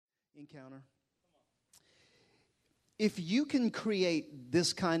Encounter. If you can create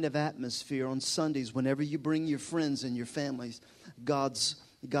this kind of atmosphere on Sundays whenever you bring your friends and your families, God's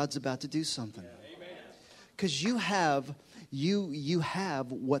about to do something. Because you have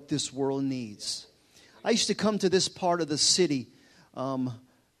what this world needs. I used to come to this part of the city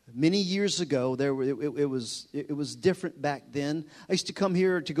many years ago. It was different back then. I used to come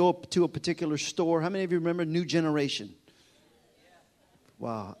here to go up to a particular store. How many of you remember New Generation?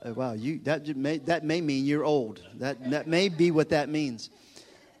 Wow! That may mean you're old. That may be what that means.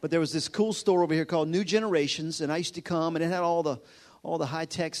 But there was this cool store over here called New Generations, and I used to come, and it had all the high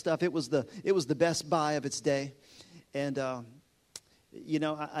tech stuff. It was the Best Buy of its day, and I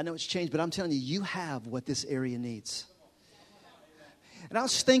know it's changed, but I'm telling you, you have what this area needs. And I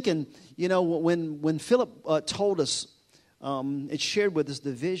was thinking, when Philip told us, it shared with us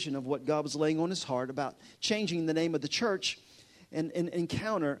the vision of what God was laying on his heart about changing the name of the church. And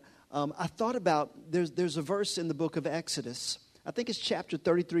Encounter, I thought about, there's a verse in the book of Exodus. I think it's chapter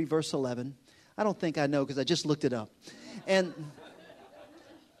 33, verse 11. I don't think I know because I just looked it up. And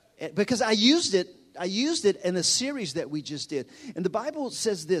because I used it in a series that we just did. And the Bible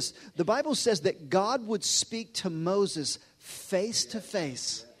says this. The Bible says that God would speak to Moses face to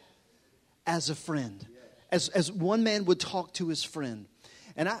face as a friend. As one man would talk to his friend.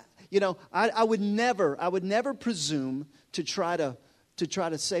 And I would never presume to try to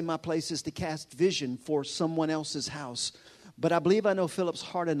say my place is to cast vision for someone else's house. But I believe I know Philip's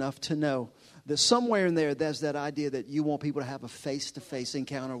heart enough to know that somewhere in there's that idea that you want people to have a face-to-face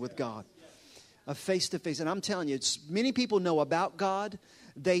encounter with God. A face-to-face. And I'm telling you, many people know about God.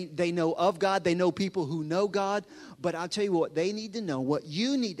 They know of God. They know people who know God. But I'll tell you what they need to know. What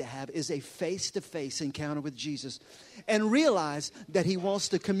you need to have is a face-to-face encounter with Jesus. And realize that He wants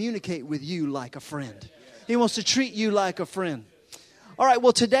to communicate with you like a friend. He wants to treat you like a friend. All right,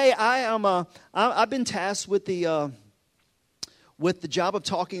 well, today I've been tasked with the job of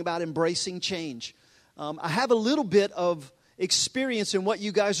talking about embracing change. I have a little bit of experience in what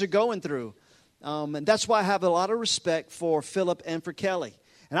you guys are going through. And that's why I have a lot of respect for Philip and for Kelly.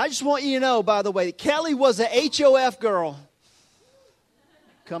 And I just want you to know, by the way, Kelly was a HOF girl.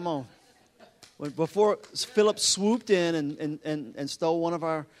 Come on. Before Philip swooped in and stole one of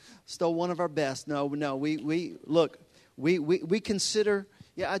our best. No, we consider.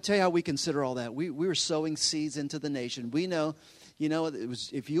 Yeah, I tell you how we consider all that. We were sowing seeds into the nation. We know, it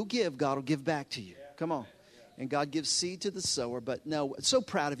was if you give, God will give back to you. Come on, and God gives seed to the sower. But no, so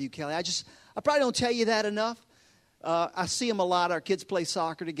proud of you, Kelly. I probably don't tell you that enough. I see them a lot. Our kids play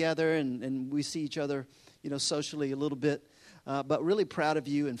soccer together, and we see each other, socially a little bit. But really proud of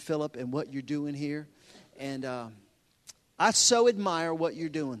you and Philip and what you're doing here. And I so admire what you're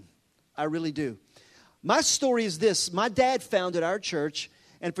doing. I really do. My story is this. My dad founded our church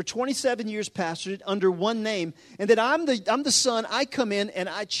and for 27 years pastored it under one name. And then I'm the son. I come in and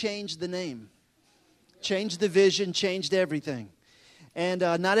I change the name. Changed the vision, changed everything. And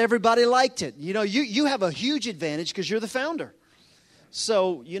not everybody liked it. You have a huge advantage because you're the founder.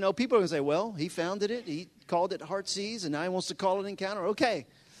 So, people are going to say, well, he founded it. He called it Heartsease, and now he wants to call it Encounter. Okay.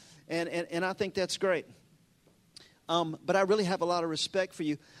 And I think that's great. But I really have a lot of respect for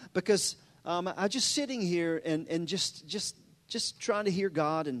you because I'm just sitting here and just trying to hear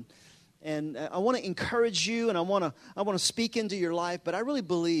God. And I want to encourage you, and I want to speak into your life. But I really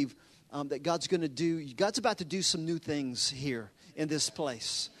believe that God's about to do some new things here in this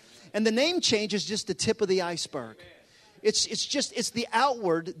place. And the name change is just the tip of the iceberg. It's the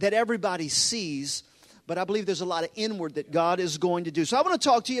outward that everybody sees, but I believe there's a lot of inward that God is going to do. So I want to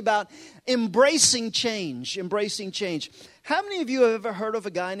talk to you about embracing change. Embracing change. How many of you have ever heard of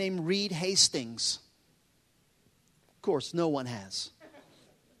a guy named Reed Hastings? Of course, no one has.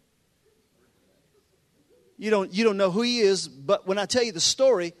 You don't know who he is, but when I tell you the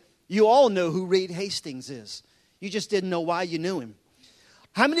story, you all know who Reed Hastings is. You just didn't know why you knew him.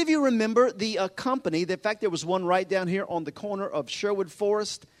 How many of you remember the company? In fact, there was one right down here on the corner of Sherwood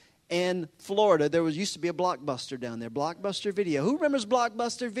Forest and Florida. There used to be a Blockbuster down there, Blockbuster Video. Who remembers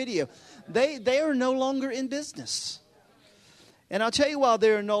Blockbuster Video? They are no longer in business. And I'll tell you why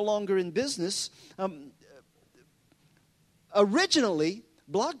they are no longer in business. Originally,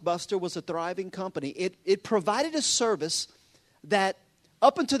 Blockbuster was a thriving company. It provided a service that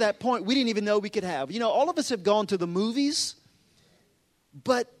up until that point we didn't even know we could have. All of us have gone to the movies.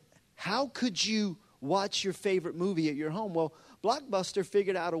 But how could you watch your favorite movie at your home? Well, Blockbuster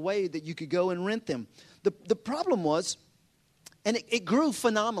figured out a way that you could go and rent them. The problem was, and it grew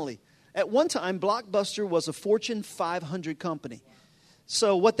phenomenally. At one time, Blockbuster was a Fortune 500 company.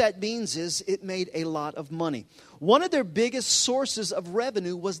 So what that means is it made a lot of money. One of their biggest sources of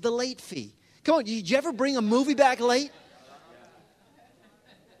revenue was the late fee. Come on, did you ever bring a movie back late?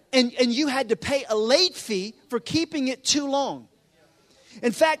 And you had to pay a late fee for keeping it too long.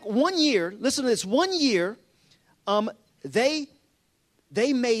 In fact, 1 year, listen to this, 1 year, they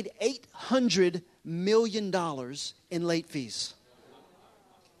made $800 million in late fees.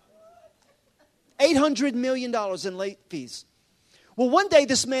 $800 million in late fees. Well, one day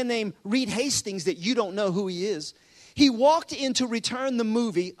this man named Reed Hastings, that you don't know who he is, he walked in to return the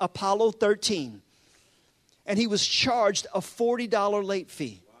movie Apollo 13. And he was charged a $40 late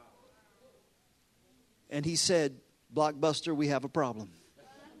fee. And he said, Blockbuster, we have a problem.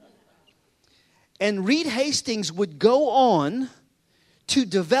 And Reed Hastings would go on to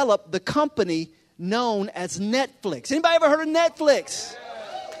develop the company known as Netflix. Anybody ever heard of Netflix?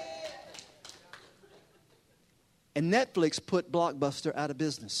 And Netflix put Blockbuster out of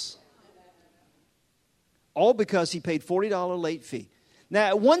business. All because he paid $40 late fee. Now,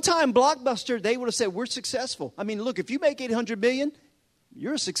 at one time, Blockbuster, they would have said, we're successful. I mean, look, if you make $800 million,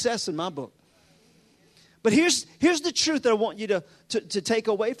 you're a success in my book. But here's the truth that I want you to take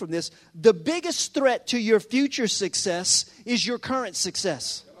away from this. The biggest threat to your future success is your current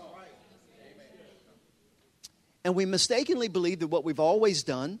success. And we mistakenly believe that what we've always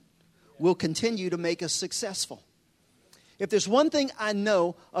done will continue to make us successful. If there's one thing I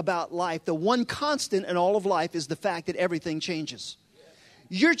know about life, the one constant in all of life is the fact that everything changes.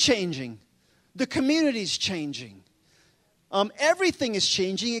 You're changing. The community's changing. Everything is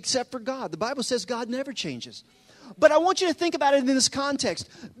changing except for God. The Bible says God never changes. But I want you to think about it in this context.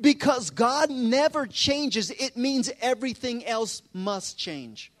 Because God never changes, it means everything else must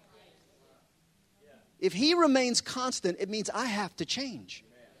change. If He remains constant, it means I have to change.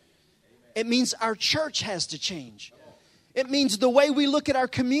 It means our church has to change. It means the way we look at our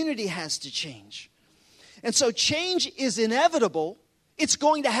community has to change. And so change is inevitable. It's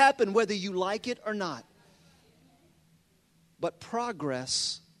going to happen whether you like it or not. But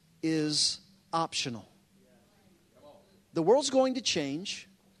progress is optional. The world's going to change.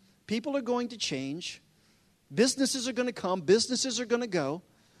 People are going to change. Businesses are going to come. Businesses are going to go.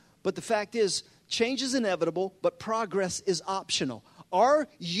 But the fact is, change is inevitable, but progress is optional. Are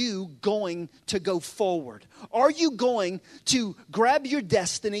you going to go forward? Are you going to grab your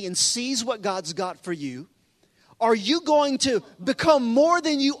destiny and seize what God's got for you? Are you going to become more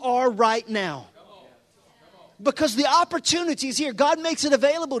than you are right now? Because the opportunity is here. God makes it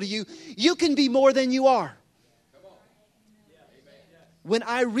available to you. You can be more than you are. When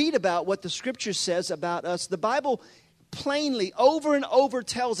I read about what the Scripture says about us, the Bible plainly over and over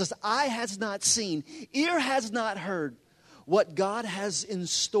tells us, eye has not seen, ear has not heard what God has in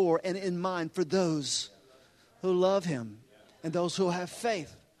store and in mind for those who love Him and those who have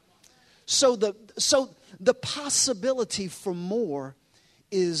faith. So the possibility for more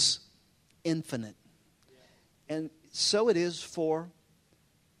is infinite. And so it is for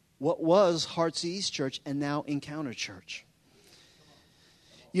what was Hearts East Church and now Encounter Church.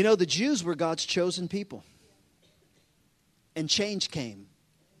 You know, the Jews were God's chosen people. And change came.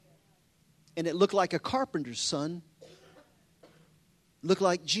 And it looked like a carpenter's son. Looked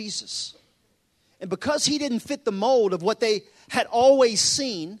like Jesus. And because He didn't fit the mold of what they had always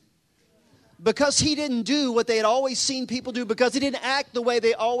seen, because He didn't do what they had always seen people do, because He didn't act the way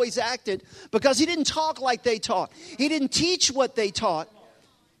they always acted, because He didn't talk like they taught, He didn't teach what they taught,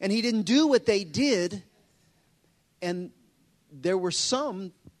 and He didn't do what they did, and there were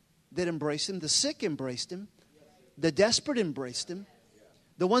some that embraced Him. The sick embraced Him. The desperate embraced Him.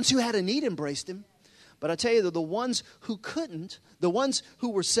 The ones who had a need embraced Him. But I tell you, the ones who couldn't, the ones who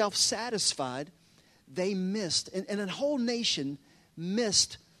were self-satisfied, they missed, and a whole nation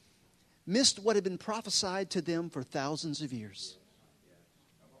missed what had been prophesied to them for thousands of years.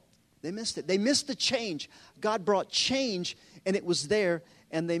 They missed it. They missed the change. God brought change, and it was there,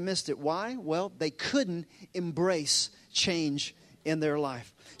 and they missed it. Why? Well, they couldn't embrace change in their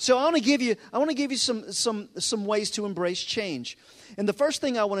life. So I want to give you some ways to embrace change. And the first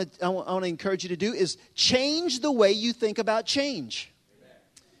thing I want to encourage you to do is change the way you think about change. Amen.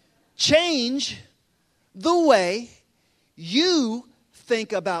 Change the way you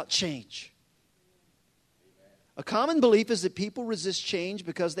think about change. A common belief is that people resist change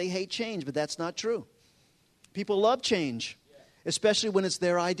because they hate change, but that's not true. People love change, especially when it's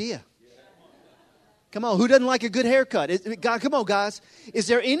their idea. Come on, who doesn't like a good haircut? God, come on, guys. Is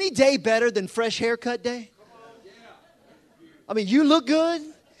there any day better than Fresh Haircut Day? I mean, you look good.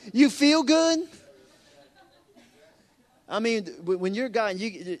 You feel good. I mean, when you're a guy and you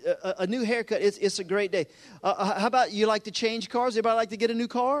get a new haircut, it's a great day. How about you like to change cars? Everybody like to get a new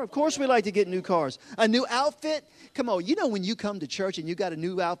car? Of course we like to get new cars. A new outfit? Come on, you know when you come to church and you got a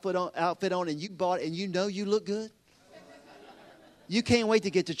new outfit on and you bought it and you know you look good? You can't wait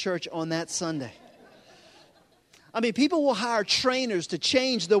to get to church on that Sunday. I mean, people will hire trainers to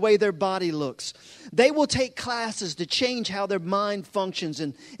change the way their body looks. They will take classes to change how their mind functions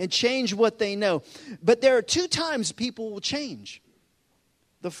and change what they know. But there are two times people will change.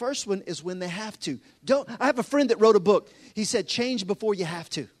 The first one is when they have to. I have a friend that wrote a book. He said, change before you have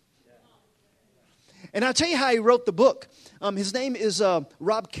to. And I'll tell you how he wrote the book. His name is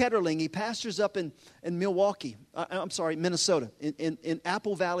Rob Ketterling. He pastors up in Milwaukee. Minnesota, in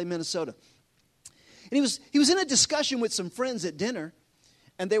Apple Valley, Minnesota. And he was in a discussion with some friends at dinner,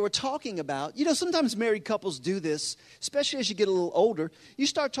 and they were talking about, sometimes married couples do this, especially as you get a little older. You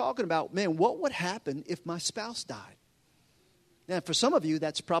start talking about, man, what would happen if my spouse died? Now, for some of you,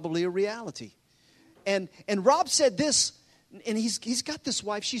 that's probably a reality. And Rob said this, and he's got this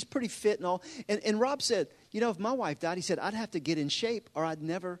wife, she's pretty fit and all. And Rob said, if my wife died, he said, I'd have to get in shape, or I would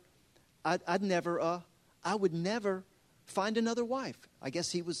never find another wife. I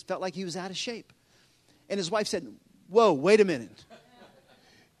guess he felt like he was out of shape. And his wife said, whoa, wait a minute.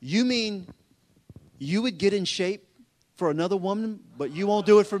 You mean you would get in shape for another woman, but you won't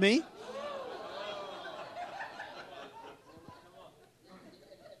do it for me?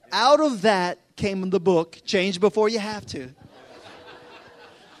 Out of that came the book, Change Before You Have to.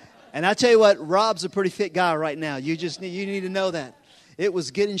 And I tell you what, Rob's a pretty fit guy right now. You need to know that. It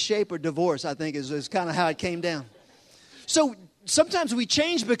was get in shape or divorce, I think, is kind of how it came down. So sometimes we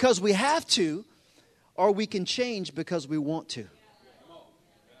change because we have to, or we can change because we want to.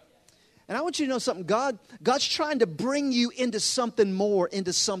 And I want you to know something. God's trying to bring you into something more,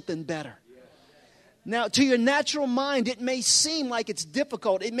 into something better. Now, to your natural mind, it may seem like it's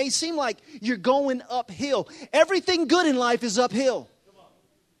difficult. It may seem like you're going uphill. Everything good in life is uphill.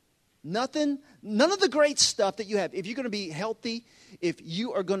 None of the great stuff that you have. If you're going to be healthy, if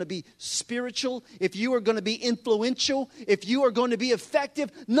you are going to be spiritual, if you are going to be influential, if you are going to be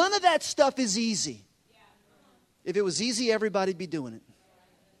effective, none of that stuff is easy. If it was easy, everybody'd be doing it.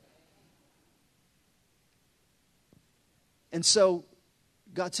 And so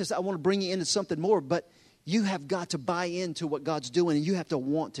God says, I want to bring you into something more, but you have got to buy into what God's doing, and you have to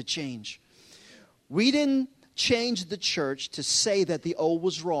want to change. We didn't change the church to say that the old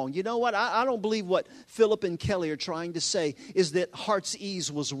was wrong. You know what? I don't believe what Philip and Kelly are trying to say is that Heart's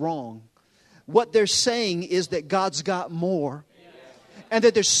Ease was wrong. What they're saying is that God's got more, and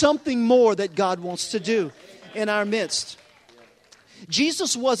that there's something more that God wants to do in our midst.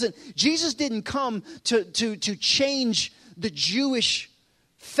 Jesus didn't come to change the Jewish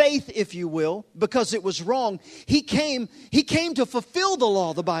faith, if you will, because it was wrong. He came to fulfill the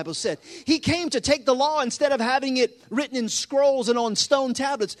law, the Bible said. He came to take the law, instead of having it written in scrolls and on stone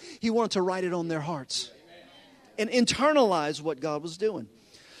tablets, he wanted to write it on their hearts and internalize what God was doing.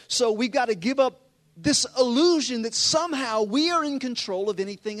 So we've got to give up this illusion that somehow we are in control of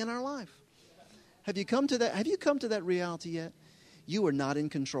anything in our life. Have you come to that reality yet? You are not in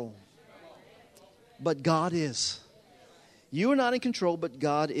control. But God is. You are not in control, but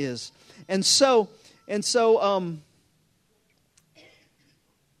God is. And so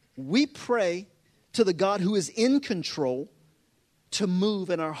we pray to the God who is in control to move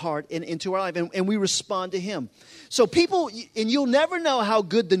in our heart and into our life, and we respond to Him. So people, and you'll never know how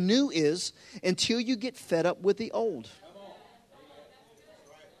good the new is until you get fed up with the old.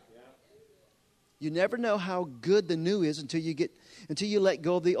 You never know how good the new is until you let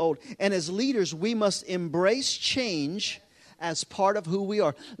go of the old. And as leaders, we must embrace change as part of who we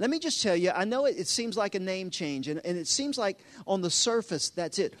are. Let me just tell you, I know it seems like a name change, and it seems like on the surface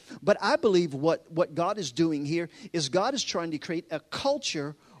that's it. But I believe what God is doing here is God is trying to create a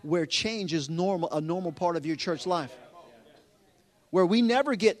culture where change is normal, a normal part of your church life. Where we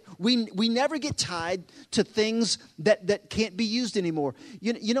never get tied to things that can't be used anymore.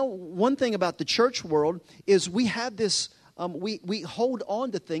 You know, one thing about the church world is we have this. We hold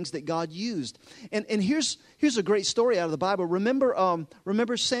on to things that God used. And here's a great story out of the Bible.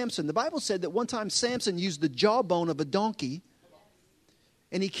 Remember Samson. The Bible said that one time Samson used the jawbone of a donkey,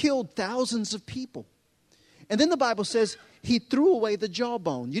 and he killed thousands of people. And then the Bible says he threw away the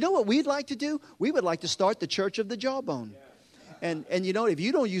jawbone. You know what we'd like to do? We would like to start the church of the jawbone. And you know, if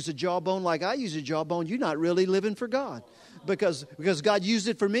you don't use a jawbone like I use a jawbone, you're not really living for God. Because God used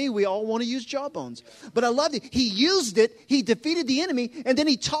it for me, we all want to use jawbones. But I loved it. He used it, he defeated the enemy, and then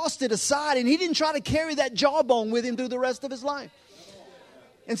he tossed it aside, and he didn't try to carry that jawbone with him through the rest of his life.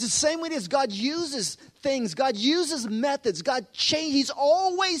 And it's the same way it is. God uses things. God uses methods. He's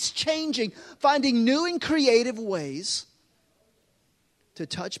always changing, finding new and creative ways to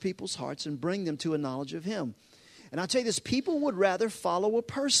touch people's hearts and bring them to a knowledge of Him. And I'll tell you this, people would rather follow a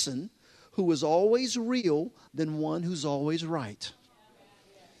person who is always real than one who's always right.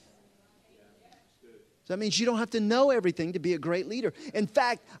 So that means you don't have to know everything to be a great leader. In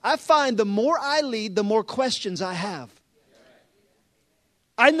fact, I find the more I lead, the more questions I have.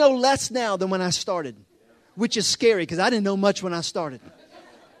 I know less now than when I started, which is scary because I didn't know much when I started,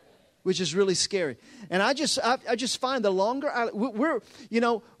 which is really scary. And I just find the longer I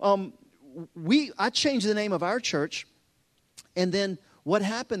changed the name of our church, and then what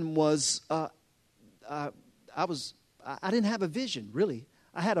happened was I didn't have a vision, really.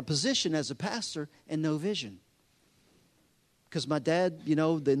 I had a position as a pastor and no vision. Because my dad,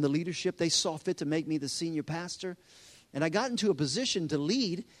 in the leadership, they saw fit to make me the senior pastor. And I got into a position to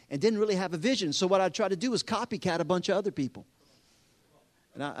lead and didn't really have a vision. So what I tried to do was copycat a bunch of other people.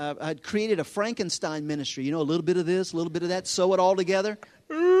 And I'd created a Frankenstein ministry. A little bit of this, a little bit of that, sew it all together.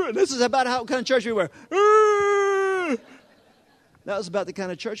 And this is about how kind of church we were. That was about the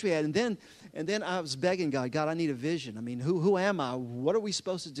kind of church we had. And then I was begging God, I need a vision. I mean, who am I? What are we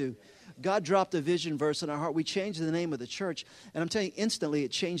supposed to do? God dropped a vision verse in our heart. We changed the name of the church. And I'm telling you, instantly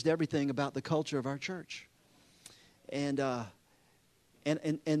it changed everything about the culture of our church. And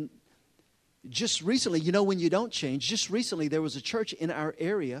just recently, when you don't change, just recently there was a church in our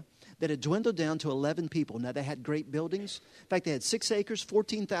area that had dwindled down to 11 people. Now, they had great buildings. In fact, they had 6 acres,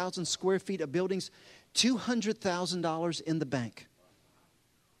 14,000 square feet of buildings, $200,000 in the bank.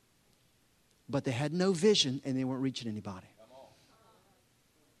 But they had no vision, and they weren't reaching anybody.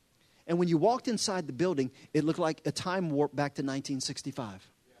 And when you walked inside the building, it looked like a time warp back to 1965.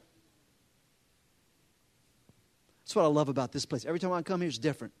 That's what I love about this place. Every time I come here, it's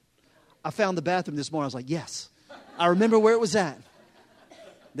different. I found the bathroom this morning. I was like, yes. I remember where it was at.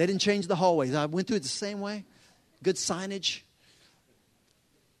 They didn't change the hallways. I went through it the same way. Good signage.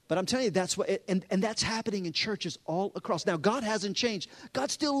 But I'm telling you, that's what, and that's happening in churches all across. Now, God hasn't changed.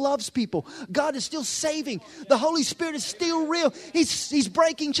 God still loves people. God is still saving. The Holy Spirit is still real. He's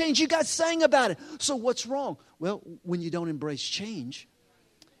breaking change. You guys sang about it. So what's wrong? Well, when you don't embrace change,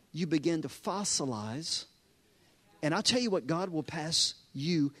 you begin to fossilize. And I'll tell you what, God will pass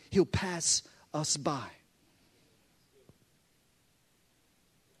you. He'll pass us by.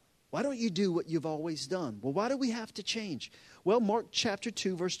 Why don't you do what you've always done? Well, why do we have to change? Well, Mark chapter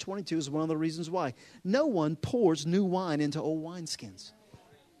 2, verse 22 is one of the reasons why. No one pours new wine into old wineskins.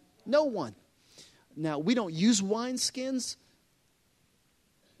 No one. Now, we don't use wineskins,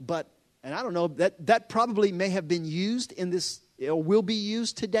 but, and I don't know, that probably may have been used in this, or will be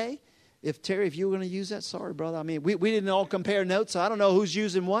used today. If Terry, if you were going to use that, sorry, brother. I mean, we didn't all compare notes, so I don't know who's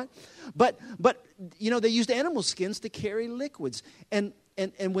using what. But they used animal skins to carry liquids. And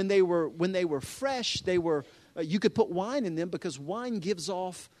when they were fresh, you could put wine in them because wine gives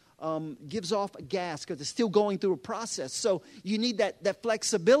off gas because it's still going through a process. So you need that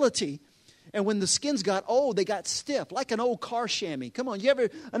flexibility. And when the skins got old, they got stiff, like an old car chamois. Come on, you ever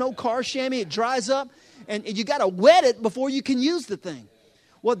an old car chamois? It dries up, and you got to wet it before you can use the thing.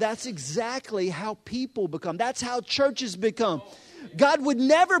 Well, that's exactly how people become. That's how churches become. God would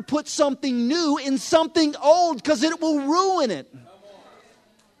never put something new in something old because it will ruin it.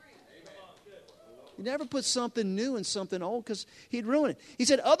 He never put something new in something old because he'd ruin it. He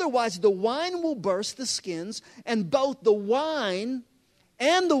said, otherwise the wine will burst the skins, and both the wine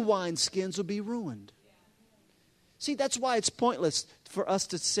and the wineskins will be ruined. See, that's why it's pointless for us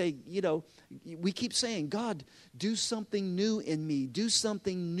to say, we keep saying, God, do something new in me. Do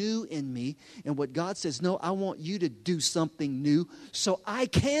something new in me. And what God says, no, I want you to do something new so I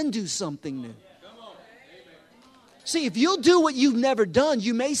can do something new. See, if you'll do what you've never done,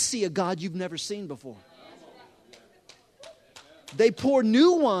 you may see a God you've never seen before. They pour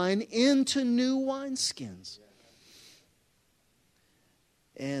new wine into new wineskins.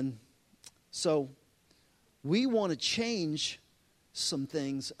 And so we want to change some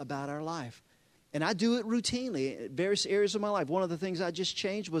things about our life. And I do it routinely in various areas of my life. One of the things I just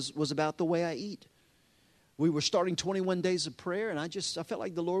changed was about the way I eat. We were starting 21 days of prayer, and I felt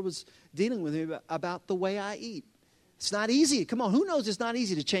like the Lord was dealing with me about the way I eat. It's not easy. Come on, who knows it's not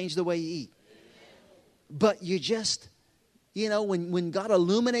easy to change the way you eat? But you just, when God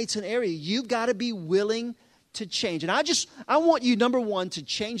illuminates an area, you've got to be willing to change. And I want you, number one, to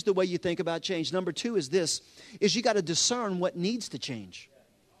change the way you think about change. Number two is you got to discern what needs to change.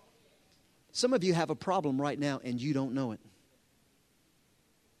 Some of you have a problem right now and you don't know it.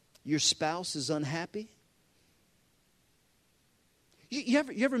 Your spouse is unhappy. You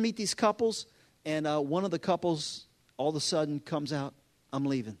ever meet these couples, and one of the couples all of a sudden comes out, I'm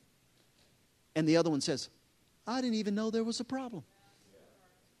leaving. And the other one says, I didn't even know there was a problem.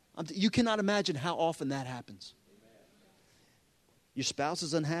 You cannot imagine how often that happens. Your spouse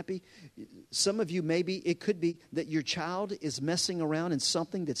is unhappy. Some of you, maybe it could be that your child is messing around in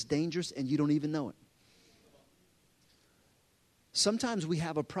something that's dangerous and you don't even know it. Sometimes we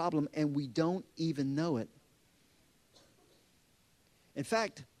have a problem and we don't even know it. In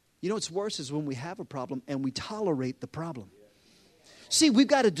fact, you know what's worse is when we have a problem and we tolerate the problem. See, we've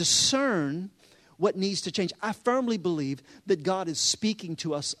got to discern what needs to change. I firmly believe that God is speaking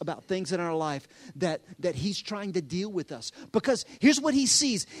to us about things in our life that He's trying to deal with us. Because here's what He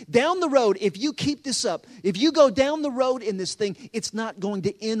sees. Down the road, if you keep this up, if you go down the road in this thing, it's not going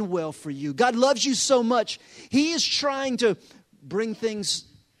to end well for you. God loves you so much. He is trying to bring things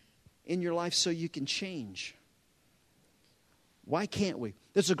in your life so you can change. Why can't we?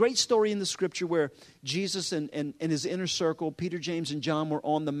 There's a great story in the Scripture where Jesus and His inner circle, Peter, James, and John, were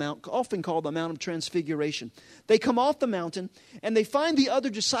on the mount, often called the Mount of Transfiguration. They come off the mountain, and they find the other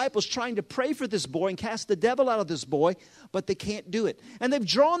disciples trying to pray for this boy and cast the devil out of this boy, but they can't do it. And they've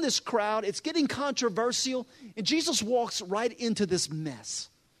drawn this crowd. It's getting controversial, and Jesus walks right into this mess.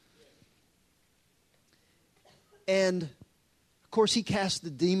 And of course, He cast the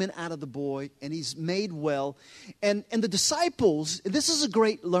demon out of the boy, and he's made well. And the disciples, this is a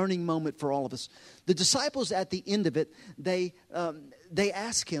great learning moment for all of us. The disciples at the end of it, they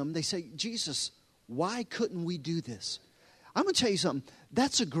ask Him, they say, Jesus, why couldn't we do this? I'm going to tell you something.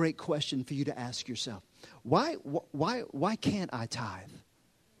 That's a great question for you to ask yourself. Why can't I tithe?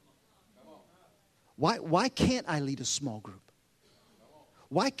 Why can't I lead a small group?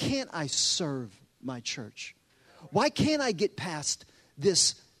 Why can't I serve my church? Why can't I get past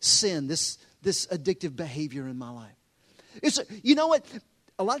this sin, this addictive behavior in my life? You know what?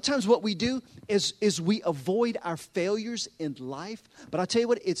 A lot of times what we do is we avoid our failures in life. But I tell you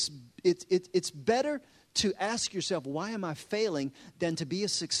what, it's better to ask yourself, why am I failing, than to be a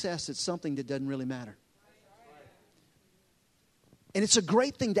success at something that doesn't really matter. And it's a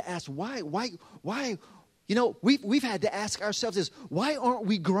great thing to ask, why? You know, we've had to ask ourselves this, why aren't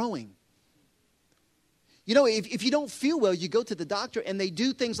we growing? You know, if you don't feel well, you go to the doctor and they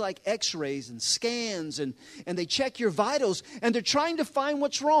do things like x-rays and scans and they check your vitals and they're trying to find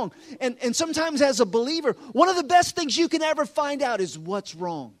what's wrong. And sometimes as a believer, one of the best things you can ever find out is what's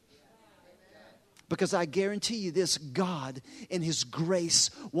wrong. Because I guarantee you this, God in His grace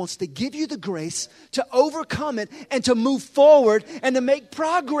wants to give you the grace to overcome it and to move forward and to make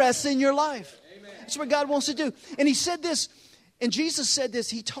progress in your life. Amen. That's what God wants to do. And He said this. And Jesus said this,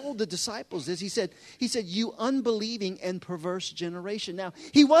 He told the disciples this. He said, you unbelieving and perverse generation. Now,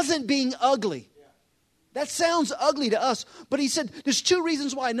 He wasn't being ugly. That sounds ugly to us. But He said, there's two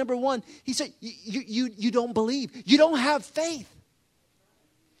reasons why. Number one, He said, you don't believe. You don't have faith.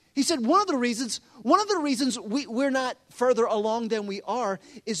 He said, one of the reasons we're not further along than we are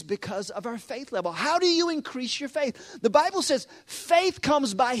is because of our faith level. How do you increase your faith? The Bible says faith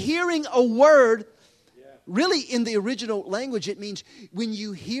comes by hearing a word. Really, in the original language, it means when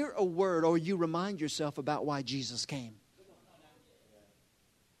you hear a word or you remind yourself about why Jesus came.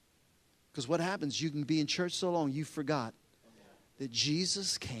 Because what happens, you can be in church so long, you forgot that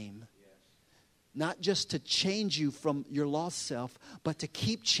Jesus came not just to change you from your lost self, but to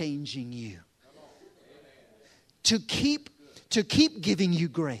keep changing you. To keep giving you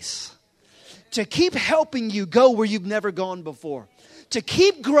grace. To keep helping you go where you've never gone before. To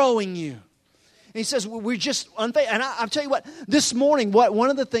keep growing you. And He says, we're just unfaithful. And I'll tell you what, this morning, one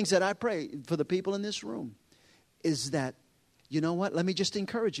of the things that I pray for the people in this room is that, you know what, let me just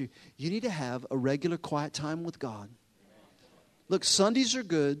encourage you. You need to have a regular quiet time with God. Look, Sundays are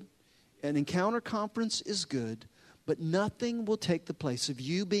good. An encounter conference is good. But nothing will take the place of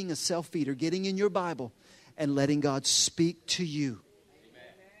you being a self-feeder, getting in your Bible and letting God speak to you.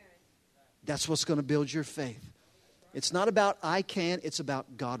 That's what's going to build your faith. It's not about I can, it's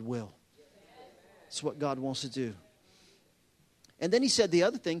about God will. That's what God wants to do. And then He said the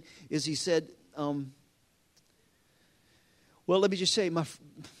other thing is He said, well, let me just say,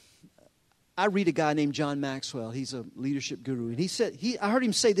 I read a guy named John Maxwell. He's a leadership guru. And he said, I heard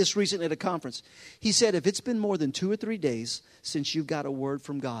him say this recently at a conference. He said, if it's been more than 2 or 3 days since you've got a word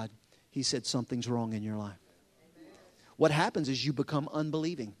from God, he said something's wrong in your life. Amen. What happens is you become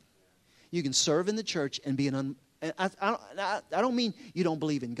unbelieving. You can serve in the church and be I don't mean you don't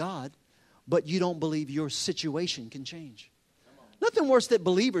believe in God. But you don't believe your situation can change. Nothing worse than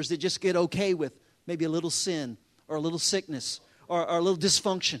believers that just get okay with maybe a little sin or a little sickness or a little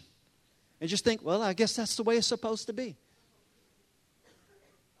dysfunction. And just think, well, I guess that's the way it's supposed to be.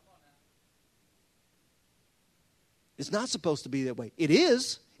 It's not supposed to be that way. It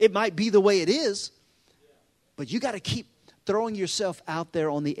is. It might be the way it is. But you got to keep throwing yourself out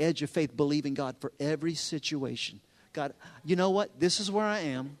there on the edge of faith, believing God for every situation. God, you know what? This is where I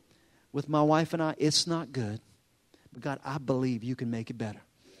am with my wife and I. It's not good. But God, I believe you can make it better.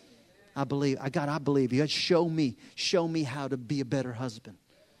 I believe. God, I believe you. Show me how to be a better husband.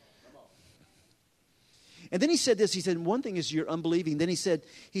 And then he said this. He said, one thing is you're unbelieving. Then he said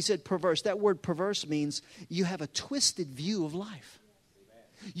perverse. That word perverse means you have a twisted view of life.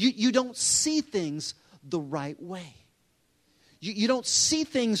 You don't see things the right way. You don't see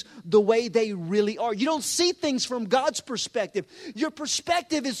things the way they really are. You don't see things from God's perspective. Your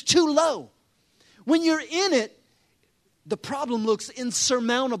perspective is too low. When you're in it, the problem looks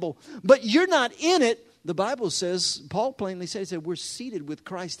insurmountable. But you're not in it. The Bible says, Paul plainly said, we're seated with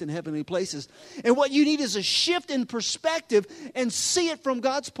Christ in heavenly places. And what you need is a shift in perspective and see it from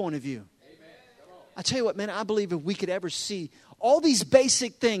God's point of view. I tell you what, man, I believe if we could ever see all these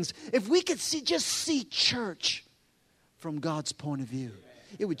basic things, if we could just see church from God's point of view,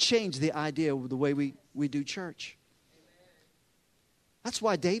 it would change the idea of the way we do church. That's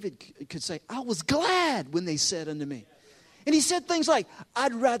why David could say, I was glad when they said unto me. And he said things like,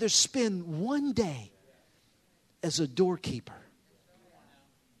 I'd rather spend one day as a doorkeeper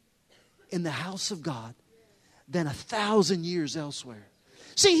in the house of God than 1,000 years elsewhere.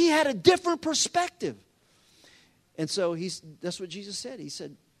 See, he had a different perspective. And so that's what Jesus said. He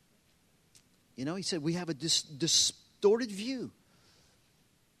said, we have a distorted view.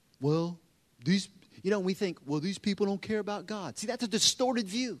 Well, we think, these people don't care about God. See, that's a distorted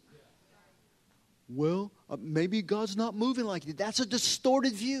view. Well, maybe God's not moving like that. That's a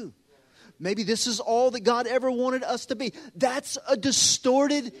distorted view. Maybe this is all that God ever wanted us to be. That's a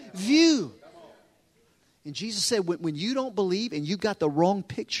distorted view. And Jesus said, when you don't believe and you've got the wrong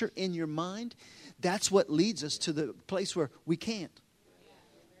picture in your mind, that's what leads us to the place where we can't.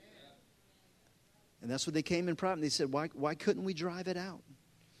 And that's what they came in pride and they said, why couldn't we drive it out?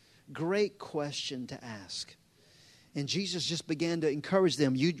 Great question to ask. And Jesus just began to encourage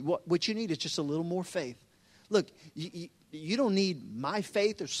them. What you need is just a little more faith. Look, you don't need my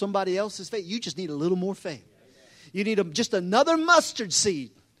faith or somebody else's faith. You just need a little more faith. You need just another mustard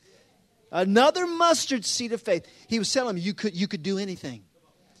seed. Another mustard seed of faith. He was telling them you could do anything.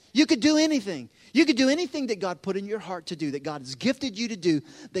 You could do anything. You could do anything that God put in your heart to do, that God has gifted you to do,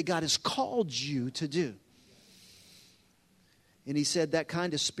 that God has called you to do. And he said that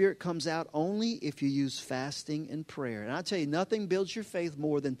kind of spirit comes out only if you use fasting and prayer. And I tell you, nothing builds your faith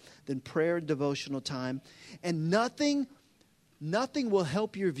more than prayer and devotional time. And nothing will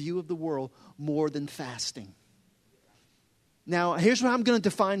help your view of the world more than fasting. Now, here's what I'm going to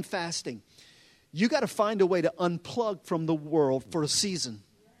define fasting. You got to find a way to unplug from the world for a season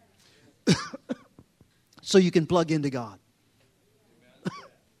so you can plug into God.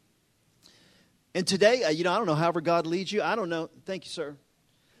 And today, I don't know, however God leads you. I don't know. Thank you, sir.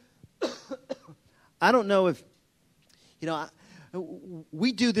 I don't know if,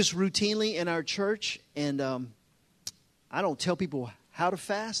 we do this routinely in our church, and I don't tell people how to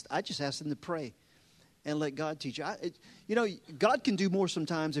fast. I just ask them to pray and let God teach you. God can do more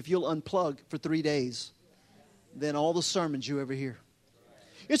sometimes if you'll unplug for 3 days than all the sermons you ever hear.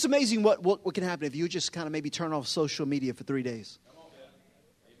 It's amazing what can happen if you just kind of maybe turn off social media for 3 days.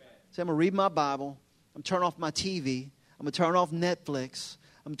 Say, I'm going to read my Bible. I'm going to turn off my TV. I'm going to turn off Netflix.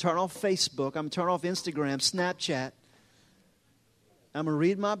 I'm going to turn off Facebook. I'm going to turn off Instagram, Snapchat. I'm going to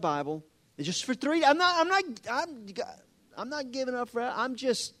read my Bible. And just for 3 days. I'm not giving up for that. I'm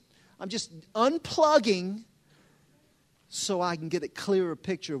just unplugging so I can get a clearer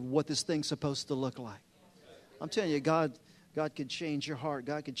picture of what this thing's supposed to look like. I'm telling you, God could change your heart.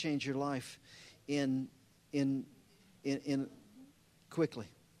 God could change your life in quickly.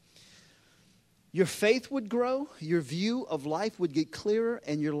 Your faith would grow, your view of life would get clearer,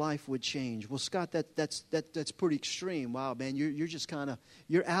 and your life would change. Well, Scott, that's pretty extreme. Wow, man, you're just kind of,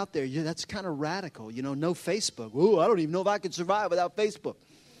 you're out there. That's kind of radical. No Facebook. Ooh, I don't even know if I could survive without Facebook.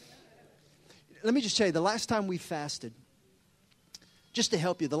 Let me just tell you, the last time we fasted, just to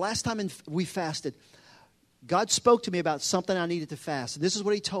help you, the last time we fasted, God spoke to me about something I needed to fast. And this is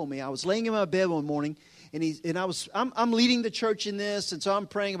what He told me. I was laying in my bed one morning, and I'm leading the church in this, and so I'm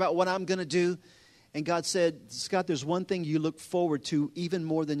praying about what I'm going to do. And God said, Scott, there's one thing you look forward to even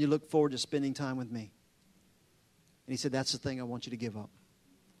more than you look forward to spending time with me. And He said, that's the thing I want you to give up.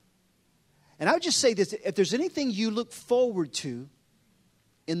 And I would just say this, if there's anything you look forward to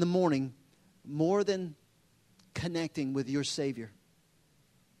in the morning more than connecting with your Savior,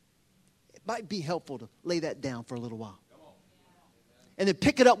 it might be helpful to lay that down for a little while. And then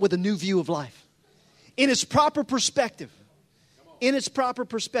pick it up with a new view of life. in its proper perspective. In its proper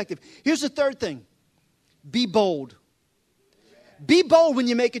perspective. Here's the third thing. Be bold. Be bold when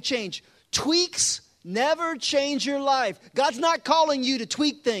you make a change. Tweaks never change your life. God's not calling you to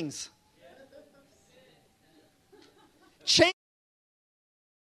tweak things.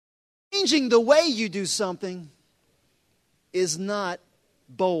 Changing the way you do something is not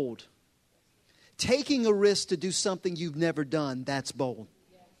bold. Taking a risk to do something you've never done, that's bold.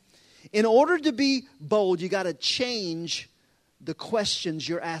 In order to be bold, you got to change the questions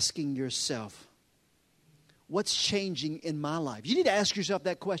you're asking yourself. What's changing in my life? You need to ask yourself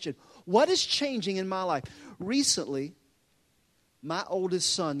that question. What is changing in my life? Recently, my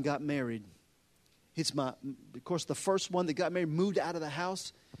oldest son got married. He's of course, the first one that got married, moved out of the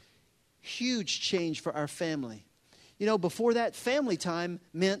house. Huge change for our family. You know, before that, family time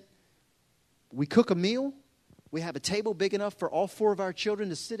meant we cook a meal. We have a table big enough for all 4 of our children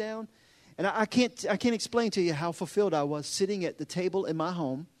to sit down. And I can't explain to you how fulfilled I was sitting at the table in my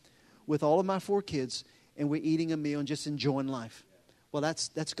home with all of my 4 kids, and we're eating a meal and just enjoying life. Well,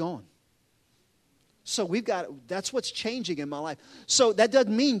 that's gone. So that's what's changing in my life. So that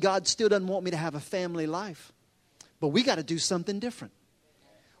doesn't mean God still doesn't want me to have a family life. But we got to do something different.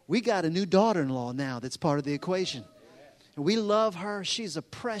 We got a new daughter-in-law now that's part of the equation. And we love her. She's a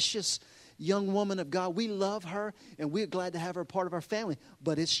precious young woman of God. We love her, and we're glad to have her part of our family.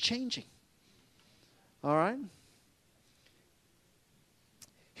 But it's changing. All right?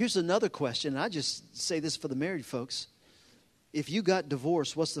 Here's another question. I just say this for the married folks. If you got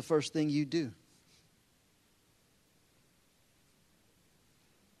divorced, what's the first thing you do?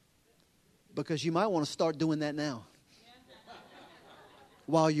 Because you might want to start doing that now.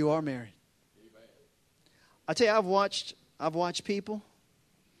 While you are married. I tell you, I've watched people.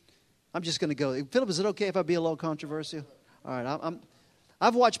 I'm just going to go. Philip, is it okay if I be a little controversial? All right.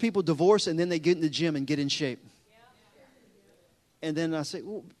 I've watched people divorce and then they get in the gym and get in shape. And then I say,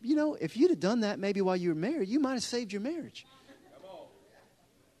 well, you know, if you'd have done that maybe while you were married, you might have saved your marriage.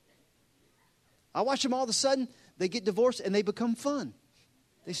 I watch them all of a sudden, they get divorced and they become fun.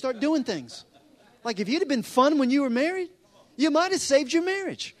 They start doing things. Like if you'd have been fun when you were married, you might have saved your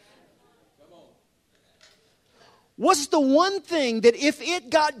marriage. What's the one thing that if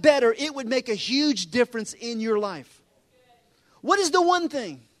it got better, it would make a huge difference in your life? What is the one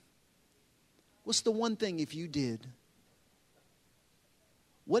thing? What's the one thing if you did?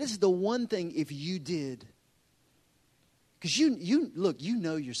 What is the one thing if you did? Because you look, you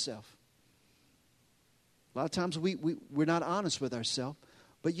know yourself. A lot of times we're not honest with ourselves,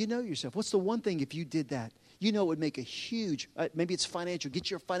 but you know yourself. What's the one thing if you did that? You know it would make a huge, maybe it's financial. Get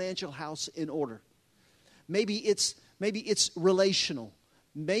your financial house in order. Maybe it's relational.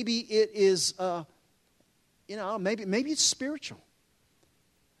 Maybe it is, maybe it's spiritual.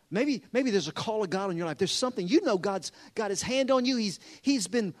 Maybe there's a call of God on your life. There's something, you know God's got his hand on you. He's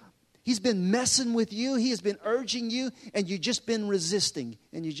been messing with you. He has been urging you, and you've just been resisting,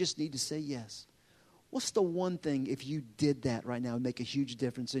 and you just need to say yes. What's the one thing if you did that right now would make a huge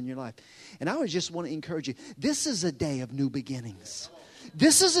difference in your life? And I would just want to encourage you. This is a day of new beginnings.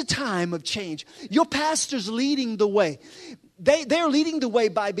 This is a time of change. Your pastor's leading the way. They're leading the way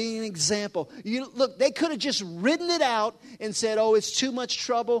by being an example. Look, they could have just written it out and said, oh, it's too much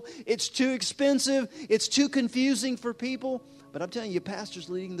trouble. It's too expensive. It's too confusing for people. But I'm telling you, your pastor's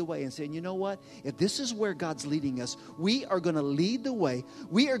leading the way and saying, you know what? If this is where God's leading us, we are going to lead the way.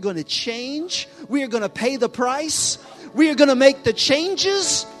 We are going to change. We are going to pay the price. We are going to make the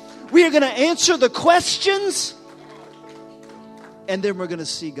changes. We are going to answer the questions. And then we're going to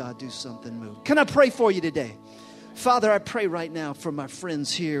see God do something move. Can I pray for you today? Father, I pray right now for my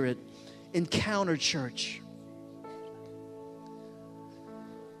friends here at Encounter Church.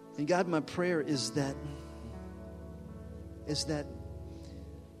 And God, my prayer is that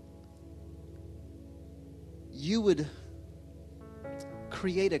you would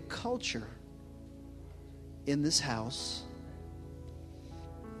create a culture in this house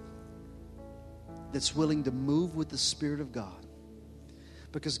that's willing to move with the Spirit of God.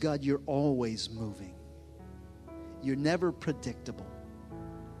 Because, God, you're always moving. You're never predictable.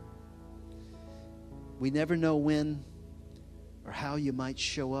 We never know when or how you might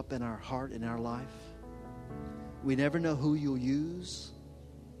show up in our heart, in our life. We never know who you'll use.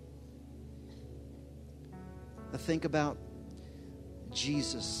 I think about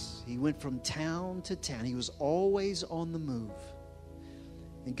Jesus. He went from town to town. He was always on the move.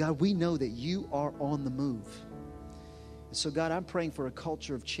 And God, we know that you are on the move. And so, God, I'm praying for a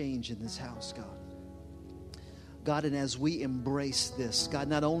culture of change in this house, God. God, and as we embrace this, God,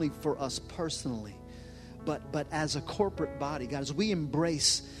 not only for us personally, but as a corporate body, God, as we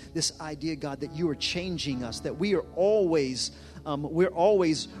embrace this idea, God, that you are changing us, that we are always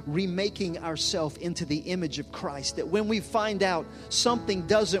remaking ourselves into the image of Christ, that when we find out something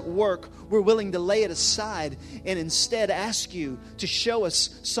doesn't work, we're willing to lay it aside and instead ask you to show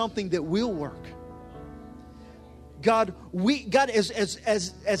us something that will work. God,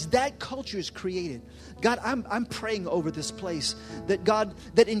 as that culture is created, God, I'm praying over this place that God,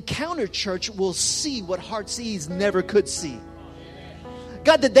 that Encounter Church will see what Heartsease never could see.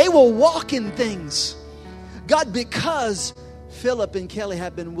 God, that they will walk in things, God, because Philip and Kelly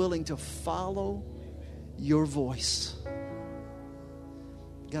have been willing to follow your voice.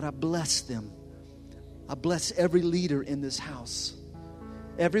 God, I bless them. I bless every leader in this house,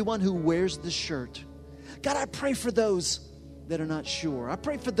 everyone who wears the shirt. God, I pray for those that are not sure. I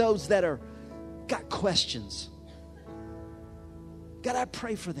pray for those that are got questions. God, I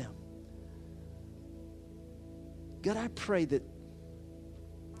pray for them. God, I pray that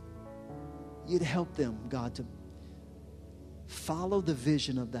you'd help them, God, to follow the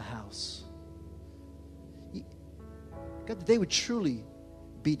vision of the house. God, that they would truly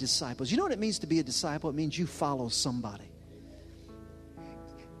be disciples. You know what it means to be a disciple? It means you follow somebody.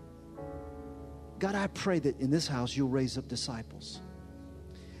 God, I pray that in this house you'll raise up disciples.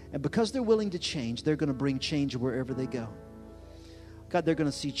 And because they're willing to change, they're going to bring change wherever they go. God, they're going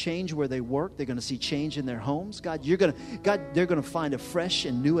to see change where they work. They're going to see change in their homes. God, they're going to find a fresh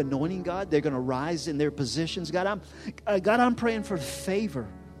and new anointing, God. They're going to rise in their positions. God, I'm praying for favor.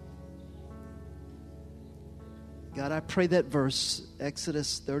 God, I pray that verse,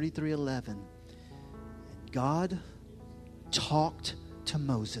 Exodus 33:11. God talked to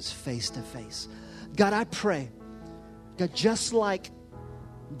Moses face to face. God, I pray, God, just like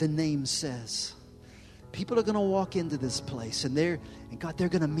the name says, people are going to walk into this place and God, they're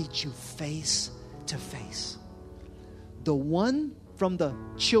going to meet you face to face. The one from the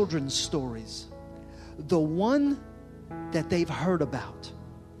children's stories, the one that they've heard about,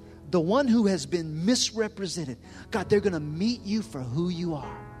 the one who has been misrepresented, God, they're going to meet you for who you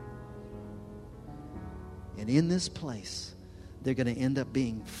are. And in this place, they're going to end up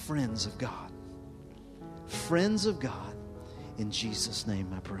being friends of God. Friends of God. In Jesus'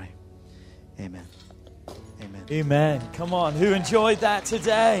 name I pray. Amen. Amen. Amen. Come on. Who enjoyed that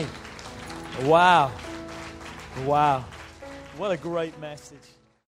today? Wow. Wow. What a great message.